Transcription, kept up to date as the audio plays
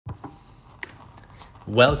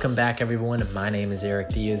Welcome back, everyone. My name is Eric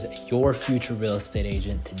Diaz, your future real estate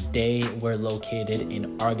agent. Today, we're located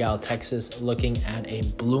in Argyle, Texas, looking at a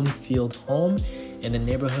Bloomfield home in a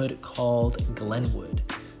neighborhood called Glenwood.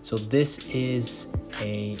 So this is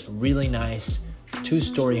a really nice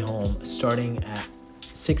two-story home starting at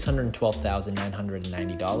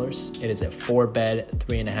 $612,990. It is a 4-bed,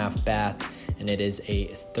 3.5 bath, and it is a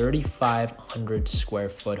 3,500 square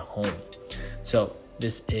foot home. So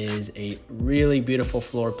this is a really beautiful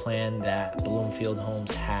floor plan that Bloomfield Homes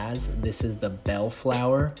has. This is the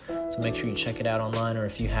Bellflower, so make sure you check it out online, or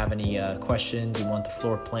if you have any questions, you want the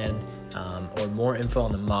floor plan or more info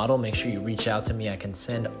on the model, make sure you reach out to me. I can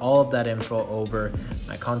send all of that info over.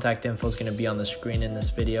 My contact info is going to be on the screen in this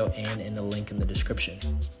video and in the link in the description.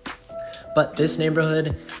 But this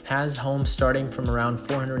neighborhood has homes starting from around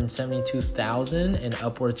 $472,000 and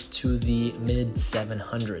upwards to the mid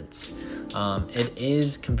 700s. It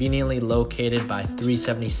is conveniently located by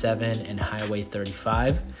 377 and Highway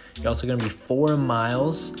 35. You're also going to be 4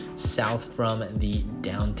 miles south from the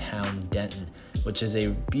downtown Denton, which is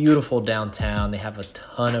a beautiful downtown. They have a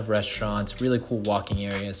ton of restaurants, really cool walking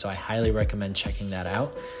areas, so I highly recommend checking that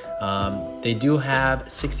out. They do have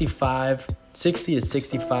 60 to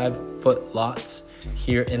 65 foot lots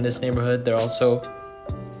here in this neighborhood. They're also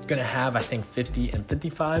gonna have, I think, 50 and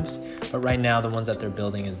 55s, but right now the ones that they're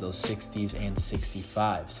building is those 60s and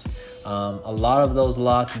 65s. A lot of those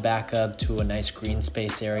lots back up to a nice green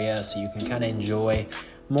space area, so you can kind of enjoy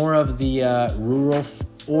more of the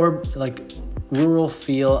rural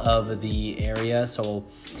feel of the area. So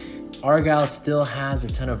Argyle still has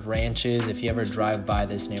a ton of ranches. If you ever drive by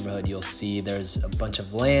this neighborhood, you'll see there's a bunch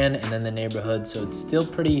of land and then the neighborhood. So it's still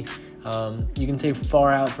pretty, you can say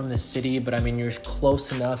far out from the city, but I mean, you're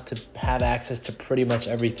close enough to have access to pretty much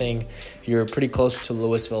everything. You're pretty close to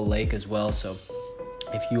Louisville Lake as well. So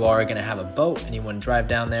if you are going to have a boat and you want to drive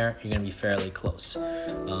down there, you're going to be fairly close.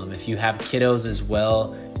 If you have kiddos as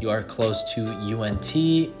well, you are close to UNT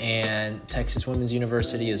and Texas Women's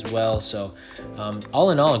University as well. So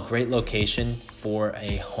all in all, a great location for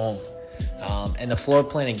a home. And the floor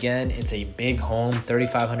plan, again, it's a big home,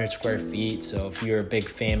 3,500 square feet. So if you're a big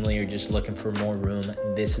family or just looking for more room,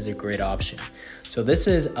 this is a great option. So this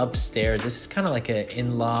is upstairs. This is kind of like an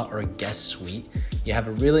in-law or guest suite. You have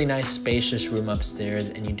a really nice spacious room upstairs,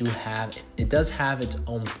 and it does have its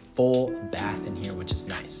own full bath in here, which is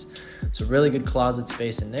nice. So really good closet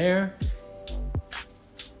space in there.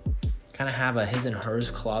 Kind of have a his and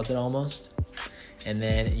hers closet almost. And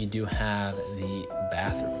then you do have the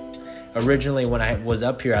bathroom. Originally, when I was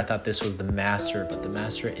up here, I thought this was the master, but the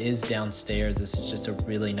master is downstairs. This is just a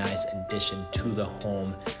really nice addition to the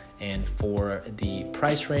home. And for the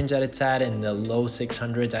price range that it's at in the low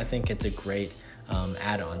 600s, I think it's a great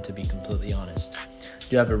add-on, to be completely honest.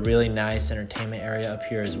 You have a really nice entertainment area up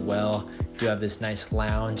here as well. You have this nice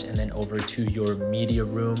lounge, and then over to your media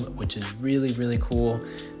room, which is really, really cool.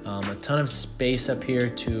 A ton of space up here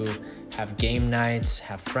to have game nights,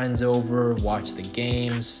 have friends over, watch the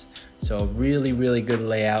games. So really, really good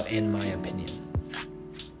layout in my opinion.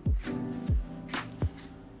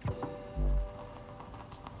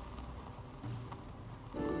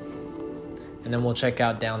 And then we'll check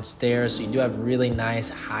out downstairs. So you do have really nice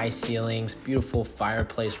high ceilings, beautiful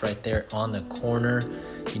fireplace right there on the corner.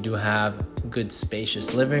 You do have good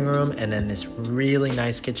spacious living room, and then this really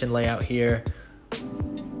nice kitchen layout here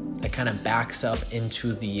that kind of backs up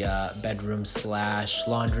into the bedroom /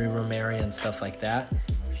 laundry room area and stuff like that.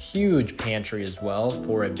 Huge pantry as well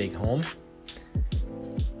for a big home.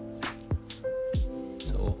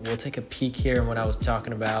 So we'll take a peek here in what I was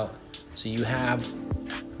talking about. So you have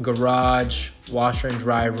garage, washer and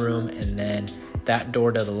dry room, and then that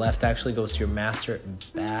door to the left actually goes to your master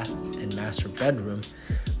bath and master bedroom.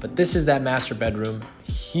 But this is that master bedroom.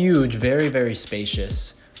 Huge, very, very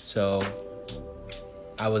spacious. So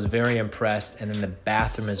I was very impressed. And then the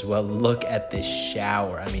bathroom as well. Look at this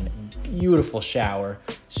shower. I mean, beautiful shower,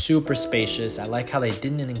 super spacious. I like how they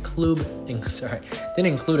didn't include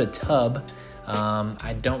a tub.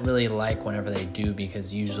 I don't really like whenever they do,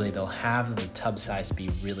 because usually they'll have the tub size be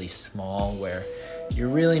really small where you're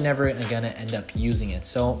really never gonna end up using it.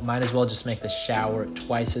 So might as well just make the shower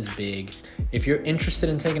twice as big. If you're interested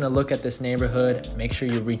in taking a look at this neighborhood, make sure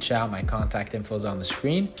you reach out. My contact info is on the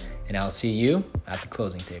screen, and I'll see you at the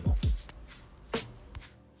closing table.